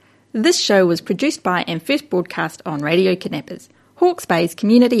This show was produced by and first broadcast on Radio Kidnappers, Hawke's Bay's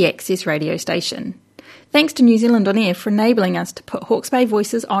community access radio station. Thanks to New Zealand On Air for enabling us to put Hawke's Bay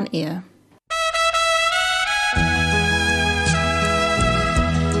voices on air.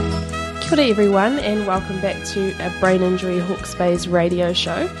 Kia ora everyone, and welcome back to a Brain Injury Hawke's Bay's radio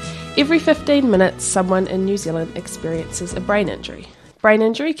show. Every 15 minutes, someone in New Zealand experiences a brain injury. Brain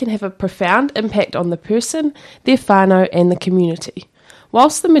injury can have a profound impact on the person, their whānau and the community.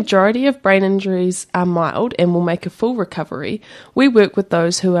 Whilst the majority of brain injuries are mild and will make a full recovery, we work with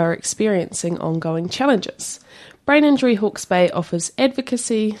those who are experiencing ongoing challenges. Brain Injury Hawke's Bay offers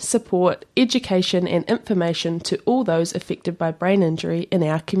advocacy, support, education and information to all those affected by brain injury in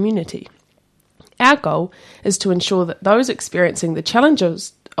our community. Our goal is to ensure that those experiencing the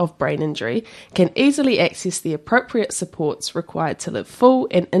challenges of brain injury can easily access the appropriate supports required to live full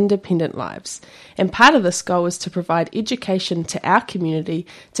and independent lives. And part of this goal is to provide education to our community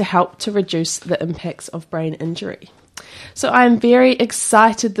to help to reduce the impacts of brain injury. So I am very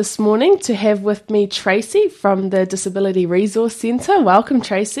excited this morning to have with me Tracey from the Disability Resource Centre. Welcome,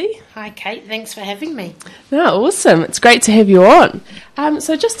 Tracey. Hi, Kate. Thanks for having me. Oh, awesome. It's great to have you on.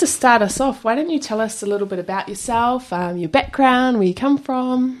 So just to start us off, why don't you tell us a little bit about yourself, your background, where you come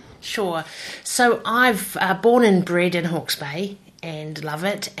from? Sure. So I've born and bred in Hawke's Bay and love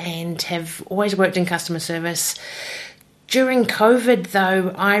it and have always worked in customer service. During COVID,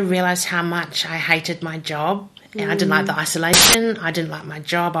 though, I realised how much I hated my job. And I didn't like the isolation, I didn't like my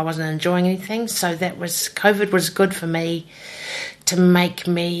job, I wasn't enjoying anything, so COVID was good for me to make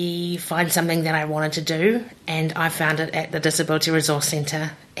me find something that I wanted to do, and I found it at the Disability Resource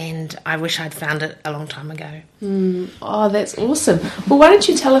Centre, and I wish I'd found it a long time ago. Oh, that's awesome. Well, why don't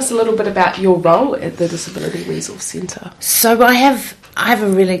you tell us a little bit about your role at the Disability Resource Centre? So I have a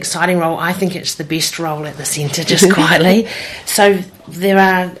really exciting role. I think it's the best role at the centre, just quietly. So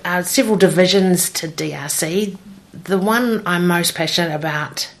there are several divisions to DRC. The one I'm most passionate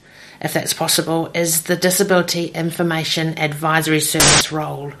about, if that's possible, is the Disability Information Advisory Service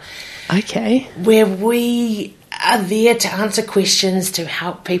role. Okay. Where we are there to answer questions, to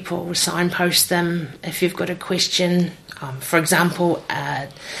help people, signpost them. If you've got a question, for example, a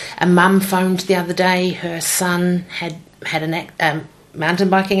mum phoned the other day, her son had a mountain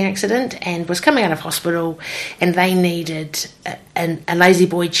biking accident and was coming out of hospital, and they needed a lazy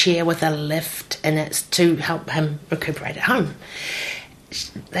boy chair with a lift in it to help him recuperate at home.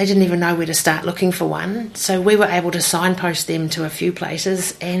 They didn't even know where to start looking for one, so we were able to signpost them to a few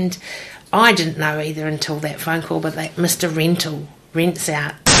places, and I didn't know either until that phone call, but Mr. Rental rents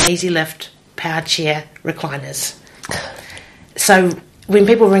out easy lift, power chair, recliners. So when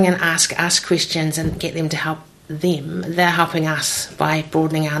people ring and ask us questions and get them to help them, they're helping us by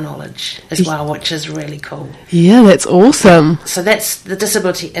broadening our knowledge as well, which is really cool. Yeah, that's awesome. So that's the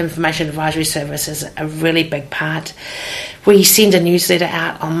Disability Information Advisory Service is a really big part. We send a newsletter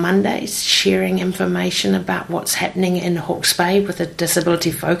out on Mondays sharing information about what's happening in Hawke's Bay with a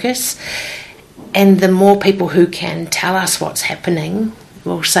disability focus, and the more people who can tell us what's happening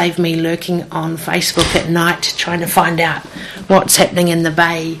will save me lurking on Facebook at night trying to find out what's happening in the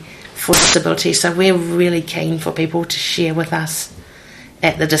Bay for disability. So we're really keen for people to share with us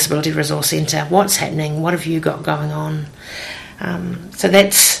at the Disability Resource Centre what's happening, what have you got going on. So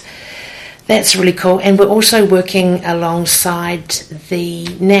that's really cool. And we're also working alongside the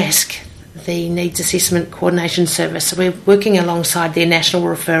NASC, the Needs Assessment Coordination Service. So we're working alongside their National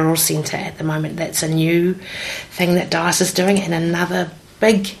Referral Centre at the moment. That's a new thing that DICE is doing, and another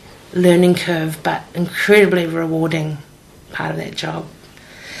big learning curve but incredibly rewarding part of that job.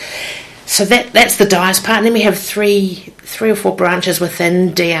 So that's the DICE part, and then we have three or four branches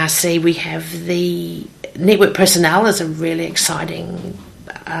within DRC. We have the Network Personnel is a really exciting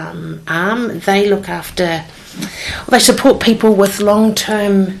arm. They look after, they support people with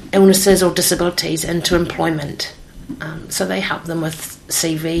long-term illnesses or disabilities into employment. So they help them with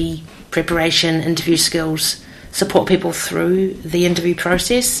CV preparation, interview skills, support people through the interview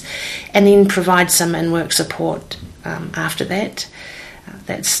process, and then provide some in-work support after that.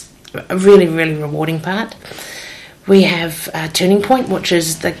 That's a really, really rewarding part. We have Turning Point, which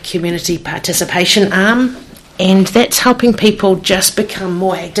is the community participation arm, and that's helping people just become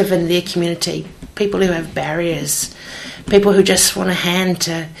more active in their community, people who have barriers, people who just want a hand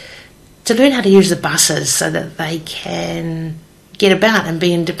to learn how to use the buses so that they can get about and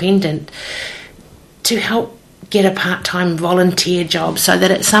be independent, to help get a part-time volunteer job so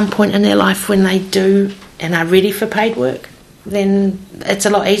that at some point in their life when they do and are ready for paid work, then it's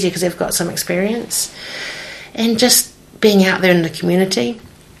a lot easier because they've got some experience. And just being out there in the community.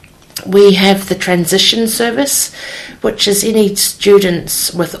 We have the transition service, which is any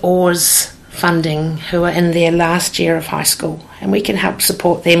students with OARS funding who are in their last year of high school, and we can help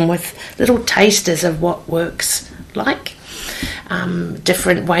support them with little tasters of what works like,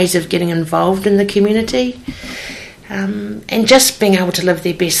 different ways of getting involved in the community, and just being able to live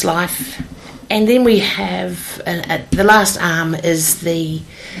their best life. And then we have the last arm is the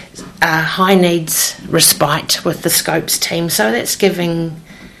high needs respite with the Scopes team, so that's giving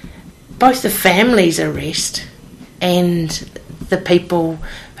both the families a rest and the people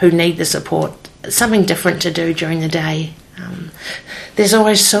who need the support something different to do during the day. There's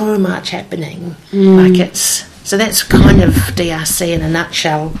always so much happening. So that's kind of DRC in a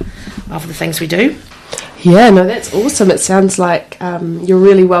nutshell of the things we do. Yeah, no, that's awesome. It sounds like you're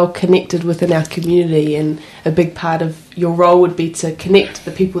really well connected within our community, and a big part of your role would be to connect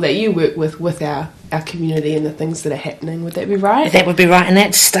the people that you work with our community and the things that are happening. Would that be right? That would be right, and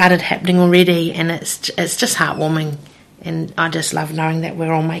that's started happening already, and it's just heartwarming, and I just love knowing that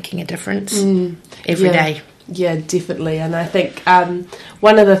we're all making a difference every day. Yeah, definitely. And I think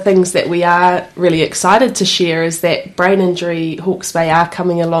one of the things that we are really excited to share is that Brain Injury Hawke's Bay are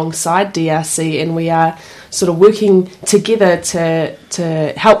coming alongside DRC, and we are sort of working together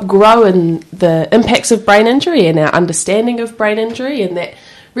to help grow in the impacts of brain injury and our understanding of brain injury, and that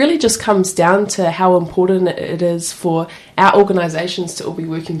really just comes down to how important it is for our organisations to all be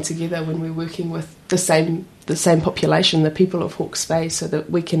working together when we're working with the same population, the people of Hawke's Bay, so that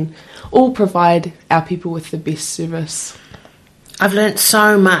we can all provide our people with the best service. I've learnt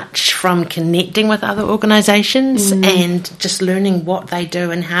so much from connecting with other organisations and just learning what they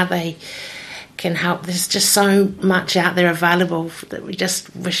do and how they can help. There's just so much out there available that we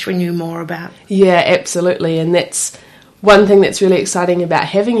just wish we knew more about. Yeah, absolutely. And that's one thing that's really exciting about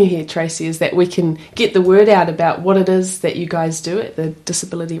having you here, Tracey, is that we can get the word out about what it is that you guys do at the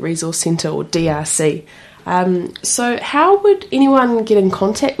Disability Resource Centre, or DRC. So how would anyone get in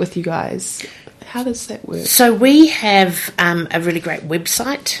contact with you guys? How does that work? So we have a really great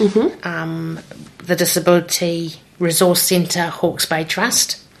website, the Disability Resource Centre Hawke's Bay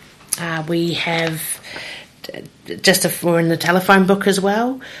Trust. We have, we're in the telephone book as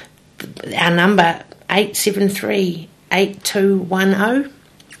well, our number 873-8210,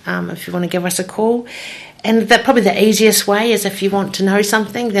 if you want to give us a call. And probably the easiest way is, if you want to know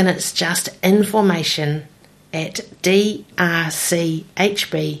something, then it's just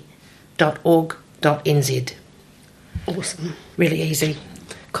information@drchb.org.nz. Awesome. Really easy.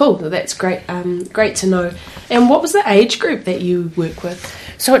 Cool. Well, that's great. Great to know. And what was the age group that you work with?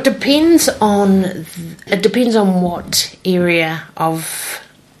 So it depends on what area of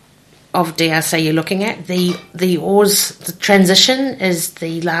DRC you're looking at. The OARS, the transition, is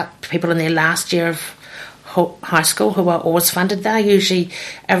the people in their last year of high school who are OARS funded. They're usually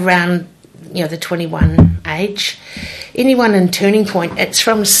around the 21 age. Anyone in Turning Point, it's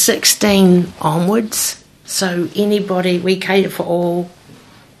from 16 onwards. So anybody, we cater for all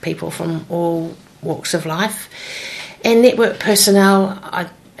people from all walks of life. And network personnel,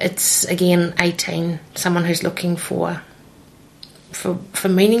 it's again 18, someone who's looking for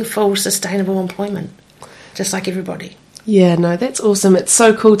meaningful, sustainable employment, just like everybody. Yeah, no, that's awesome. It's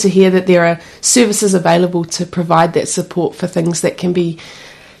so cool to hear that there are services available to provide that support for things that can be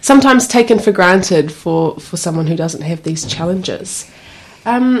sometimes taken for granted for someone who doesn't have these challenges.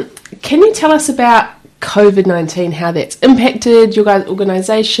 Can you tell us about COVID-19, how that's impacted your guys'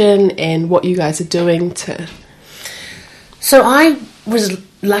 organisation and what you guys are doing to... So I was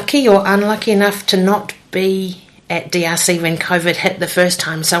lucky or unlucky enough to not be at DRC when COVID hit the first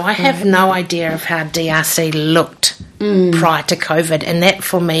time, so I have no idea of how DRC looked prior to COVID, and that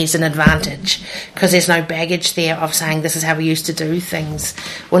for me is an advantage because there's no baggage there of saying this is how we used to do things.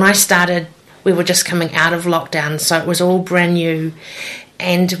 When I started, we were just coming out of lockdown, so it was all brand new,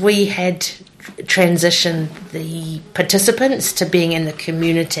 and we had transitioned the participants to being in the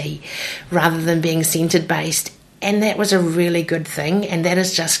community rather than being centred based, and that was a really good thing, and that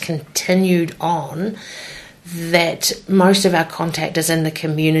has just continued on. That most of our contact is in the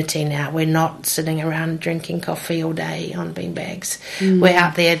community now. We're not sitting around drinking coffee all day on beanbags. We're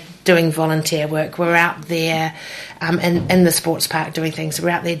out there doing volunteer work. We're out there in the sports park doing things. We're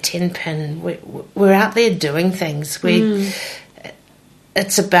out there 10-pin. We're out there doing things.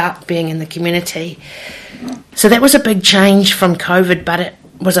 It's about being in the community. So that was a big change from COVID, but it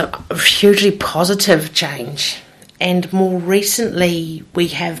was a hugely positive change. And more recently, we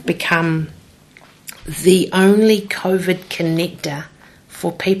have become the only COVID connector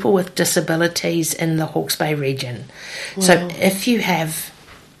for people with disabilities in the Hawke's Bay region. Wow. So if you have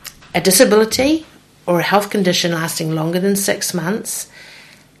a disability or a health condition lasting longer than 6 months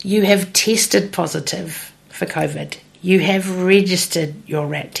you have tested positive for COVID, you have registered your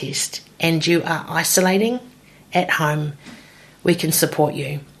RAT test, and you are isolating at home, we can support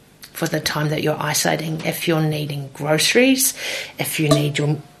you for the time that you're isolating. If you're needing groceries, if you need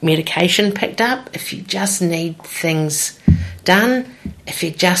your medication picked up, if you just need things done, if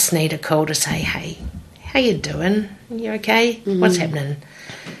you just need a call to say, hey, how you doing? You okay? What's happening?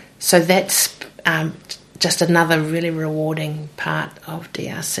 So that's just another really rewarding part of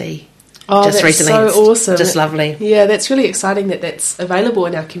DRC. Oh, just that's recently, so awesome. Just lovely. Yeah, that's really exciting that that's available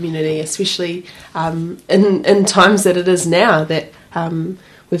in our community, especially in times that it is now, that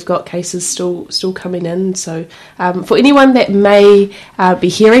we've got cases still coming in. So for anyone that may be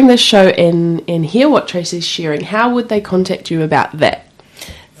hearing this show and hear what Tracey's sharing, how would they contact you about that?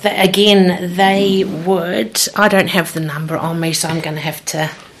 Again, they would. I don't have the number on me, so I'm going to have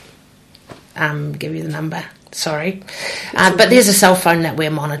to give you the number. Sorry. But there's a cell phone that we're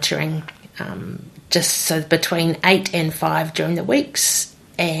monitoring, just so between 8 and 5 during the weeks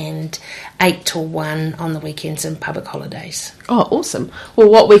and 8 till 1 on the weekends and public holidays. Oh, awesome. Well,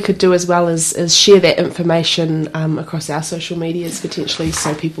 what we could do as well is share that information across our social medias potentially,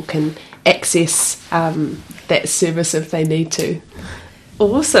 so people can access that service if they need to.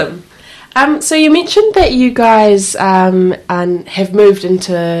 Awesome. So you mentioned that you guys have moved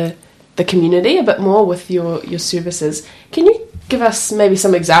into the community a bit more with your services. Can you give us maybe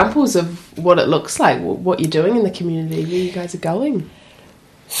some examples of what it looks like, what you're doing in the community, where you guys are going?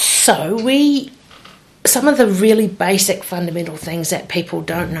 So some of the really basic fundamental things that people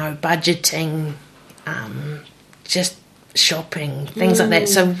don't know, budgeting, just shopping, things like that.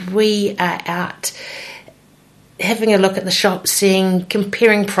 So we are out having a look at the shop,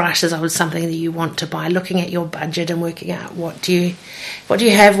 comparing prices of something that you want to buy, looking at your budget and working out what do you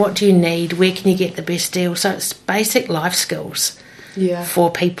have, what do you need, where can you get the best deal. So it's basic life skills for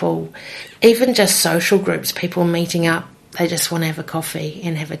people, even just social groups, people meeting up, they just want to have a coffee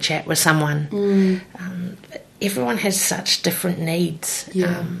and have a chat with someone. Everyone has such different needs,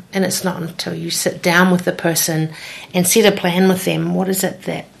 and it's not until you sit down with the person and set a plan with them, what is it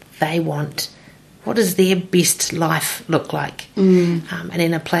that they want, what does their best life look like? And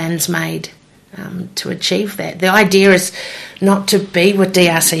then a plan's made to achieve that. The idea is not to be with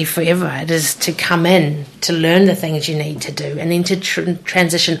DRC forever. It is to come in, to learn the things you need to do, and then to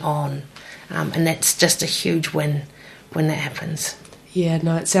transition on. And that's just a huge win when that happens. Yeah,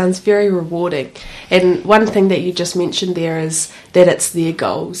 no, it sounds very rewarding. And one thing that you just mentioned there is that it's their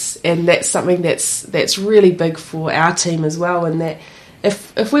goals, and that's something that's really big for our team as well, and that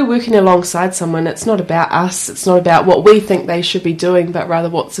if we're working alongside someone, it's not about us, it's not about what we think they should be doing, but rather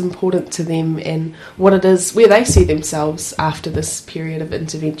what's important to them and what it is, where they see themselves after this period of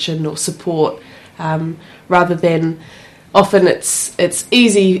intervention or support, rather than often it's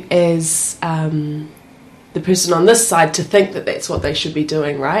easy as the person on this side to think that that's what they should be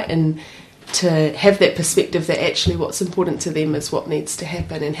doing, right? And to have that perspective that actually what's important to them is what needs to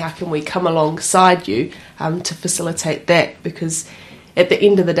happen, and how can we come alongside you to facilitate that, because at the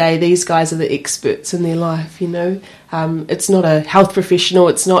end of the day, these guys are the experts in their life, you know. It's not a health professional,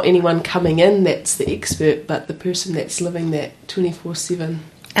 it's not anyone coming in that's the expert, but the person that's living that 24/7.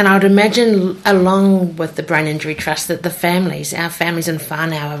 And I would imagine, along with the Brain Injury Trust, that our families in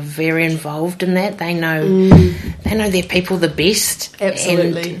whānau are very involved in that. They know their people the best.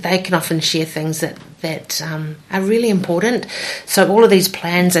 Absolutely. And they can often share things that are really important. So all of these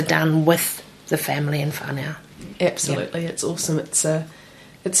plans are done with the family in whānau. Absolutely, It's awesome. It's a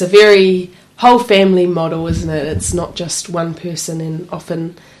very whole family model, isn't it? It's not just one person, and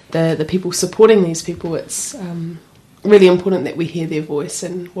often the people supporting these people, it's really important that we hear their voice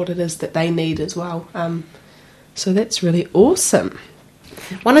and what it is that they need as well. So that's really awesome.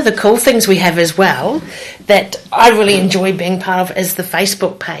 One of the cool things we have as well that I really enjoy being part of is the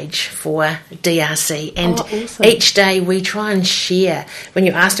Facebook page for DRC. And awesome. Each day we try and share, when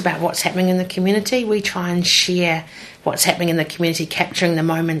you're asked about what's happening in the community, we try and share what's happening in the community, capturing the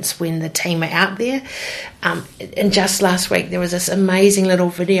moments when the team are out there. And just last week there was this amazing little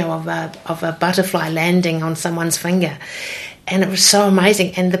video of a butterfly landing on someone's finger. And it was so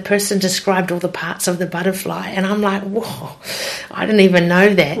amazing. And the person described all the parts of the butterfly. And I'm like, whoa, I didn't even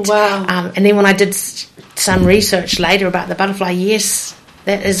know that. Wow. And then when I did some research later about the butterfly, yes,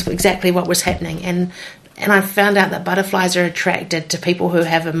 that is exactly what was happening. And I found out that butterflies are attracted to people who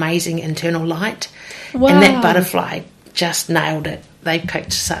have amazing internal light. Wow. And that butterfly just nailed it. They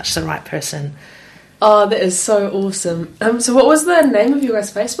picked such the right person. Oh, that is so awesome. So what was the name of your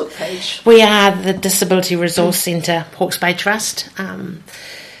guys' Facebook page? We are the Disability Resource Centre, Hawke's Bay Trust.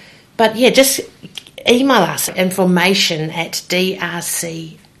 But yeah, just email us information at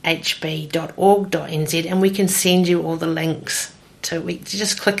drc hb.org.nz, and we can send you all the links to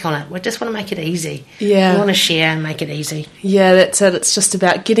just click on it. We just want to make it easy. Yeah. We want to share and make it easy. Yeah, that's it. It's just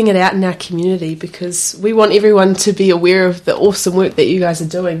about getting it out in our community, because we want everyone to be aware of the awesome work that you guys are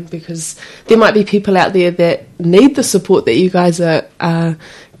doing, because there might be people out there that need the support that you guys are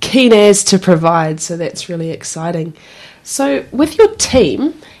keen as to provide. So that's really exciting. So with your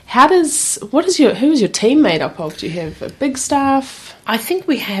team, who's your team made up of? Do you have a big staff? I think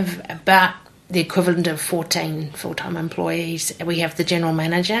we have about the equivalent of 14 full-time employees. We have the general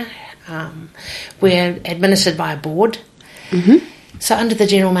manager. We're administered by a board. Mm-hmm. So under the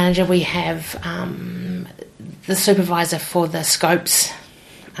general manager, we have the supervisor for the scopes,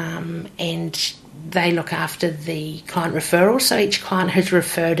 and they look after the client referrals. So each client who's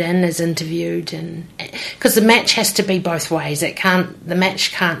referred in is interviewed, and because the match has to be both ways. The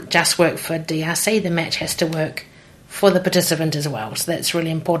match can't just work for DRC. The match has to work for the participant as well. So that's really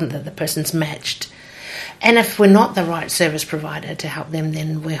important that the person's matched. And if we're not the right service provider to help them,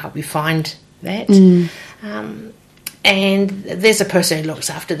 then we'll help you find that. And there's a person who looks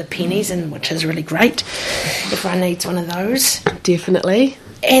after the pennies, and which is really great. Everyone needs one of those. Definitely.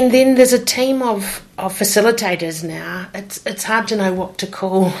 And then there's a team of facilitators now. It's hard to know what to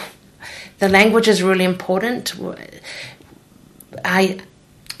call. The language is really important.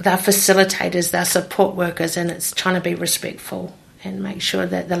 They're facilitators, they're support workers, and it's trying to be respectful and make sure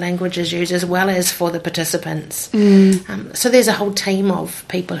that the language is used as well as for the participants. So there's a whole team of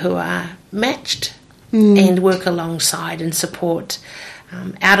people who are matched and work alongside and support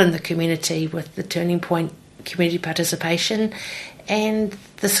out in the community with the Turning Point community participation, and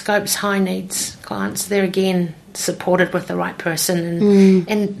the Scopes high needs clients. They're again supported with the right person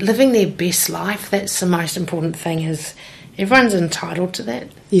and living their best life. That's the most important thing. Is everyone's entitled to that.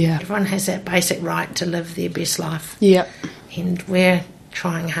 Yeah. Everyone has that basic right to live their best life. Yeah. And we're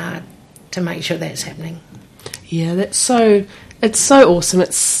trying hard to make sure that's happening. Yeah, it's so awesome.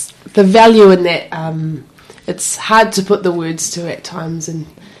 It's the value in that. It's hard to put the words to at times, and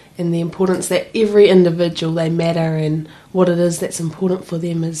the importance that every individual, they matter, and what it is that's important for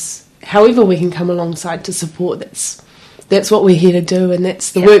them is however we can come alongside to support. That's what we're here to do, and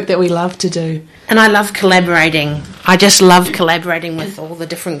that's the work that we love to do. And I love collaborating. I just love collaborating with all the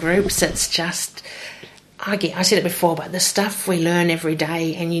different groups. It's just, I said it before, but the stuff we learn every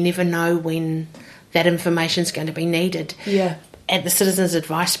day, and you never know when that information's going to be needed. Yeah. At the Citizens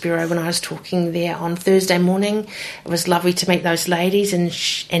Advice Bureau, when I was talking there on Thursday morning, it was lovely to meet those ladies and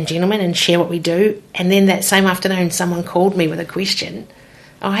gentlemen and share what we do. And then that same afternoon, someone called me with a question.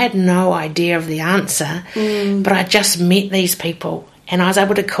 I had no idea of the answer, but I just met these people, and I was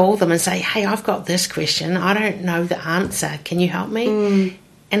able to call them and say, hey, I've got this question. I don't know the answer. Can you help me?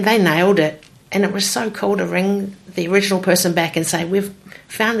 And they nailed it. And it was so cool to ring the original person back and say, we've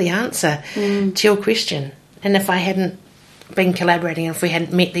found the answer to your question. And if I hadn't been collaborating, if we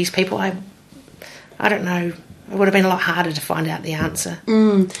hadn't met these people, I don't know, it would have been a lot harder to find out the answer.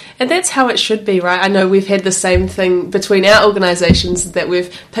 And that's how it should be, right? I know we've had the same thing between our organisations, that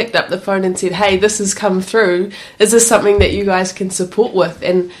we've picked up the phone and said, hey, this has come through. Is this something that you guys can support with?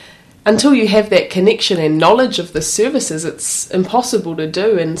 And until you have that connection and knowledge of the services, it's impossible to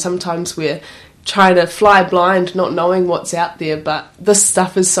do. And sometimes we're trying to fly blind, not knowing what's out there. But this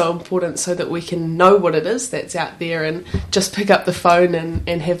stuff is so important so that we can know what it is that's out there and just pick up the phone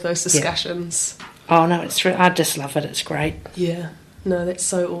and have those discussions. Yeah. Oh, no, I just love it. It's great. Yeah. No, that's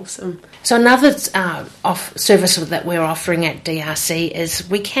so awesome. So another service that we're offering at DRC is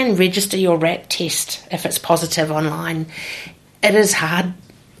we can register your RAT test if it's positive online. It is hard.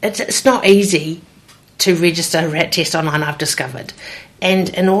 It's not easy to register a RAT test online, I've discovered. And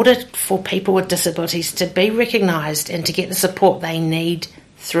in order for people with disabilities to be recognised and to get the support they need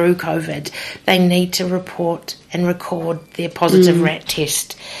through COVID, they need to report and record their positive RAT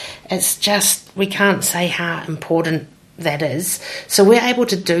test. It's just, we can't say how important that is. So we're able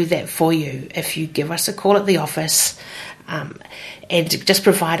to do that for you if you give us a call at the office and just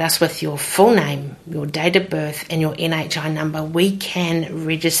provide us with your full name, your date of birth and your NHI number. We can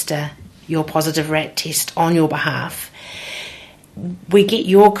register your positive RAT test on your behalf. We get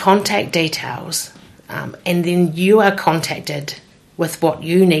your contact details and then you are contacted with what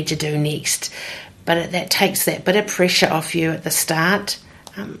you need to do next. But that takes that bit of pressure off you at the start.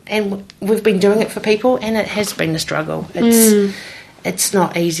 And we've been doing it for people, and it has been a struggle. It's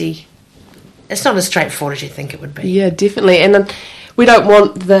not easy. It's not as straightforward as you think it would be. Yeah, definitely. And we don't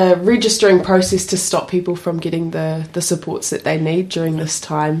want the registering process to stop people from getting the supports that they need during this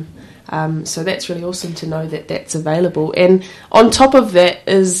time. So that's really awesome to know that that's available. And on top of that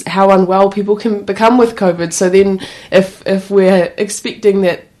is how unwell people can become with COVID. So then if we're expecting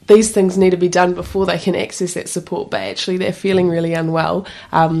that these things need to be done before they can access that support, but actually they're feeling really unwell,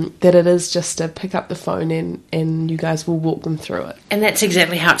 that it is just to pick up the phone and you guys will walk them through it. And that's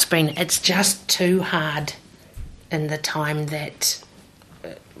exactly how it's been. It's just too hard in the time that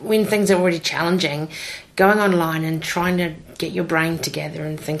when things are already challenging, going online and trying to get your brain together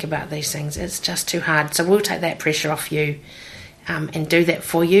and think about these things, it's just too hard. So we'll take that pressure off you and do that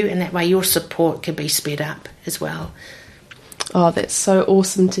for you, and that way your support can be sped up as well. Oh, that's so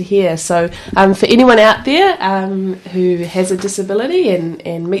awesome to hear. So for anyone out there who has a disability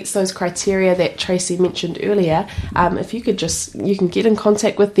and meets those criteria that Tracey mentioned earlier, if you can get in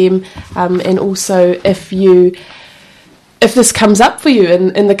contact with them, and also if this comes up for you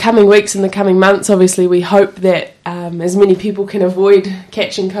in the coming weeks, in the coming months, obviously we hope that as many people can avoid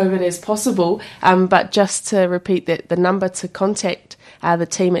catching COVID as possible, but just to repeat that the number to contact the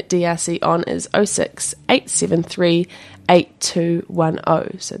team at DRC on is 06 873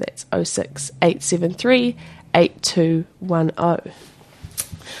 8210. So that's 06 873 8210.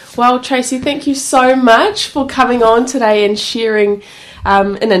 Well, Tracey, thank you so much for coming on today and sharing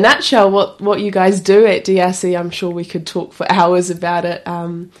in a nutshell what you guys do at DRC. I'm sure we could talk for hours about it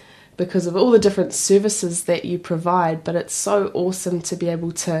because of all the different services that you provide, but it's so awesome to be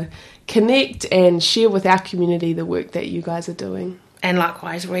able to connect and share with our community the work that you guys are doing. And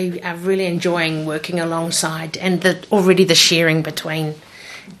likewise, we are really enjoying working alongside, and the sharing between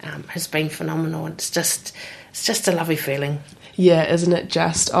has been phenomenal. It's just a lovely feeling. Yeah, isn't it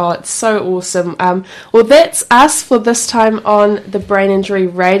just? Oh, it's so awesome. Well, that's us for this time on the Brain Injury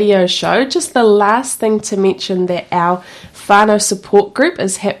Radio Show. Just the last thing to mention that our whānau support group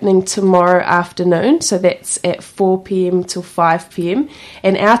is happening tomorrow afternoon, so that's at 4 p.m. till 5 p.m.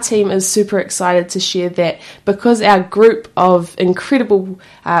 And our team is super excited to share that because our group of incredible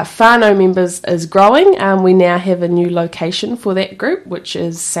whānau members is growing, we now have a new location for that group, which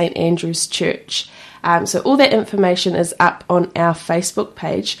is St. Andrew's Church. So all that information is up on our Facebook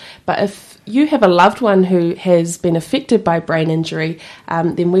page, but if you have a loved one who has been affected by brain injury,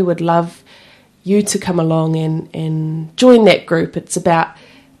 then we would love you to come along and join that group. It's about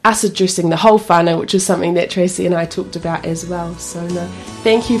us addressing the whole whānau, which is something that Tracey and I talked about as well. So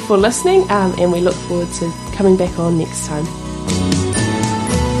thank you for listening, and we look forward to coming back on next time.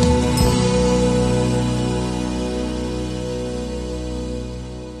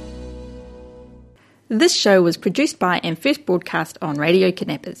 This show was produced by and first broadcast on Radio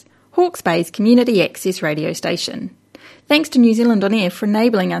Kidnappers, Hawke's Bay's community access radio station. Thanks to New Zealand On Air for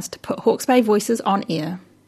enabling us to put Hawke's Bay voices on air.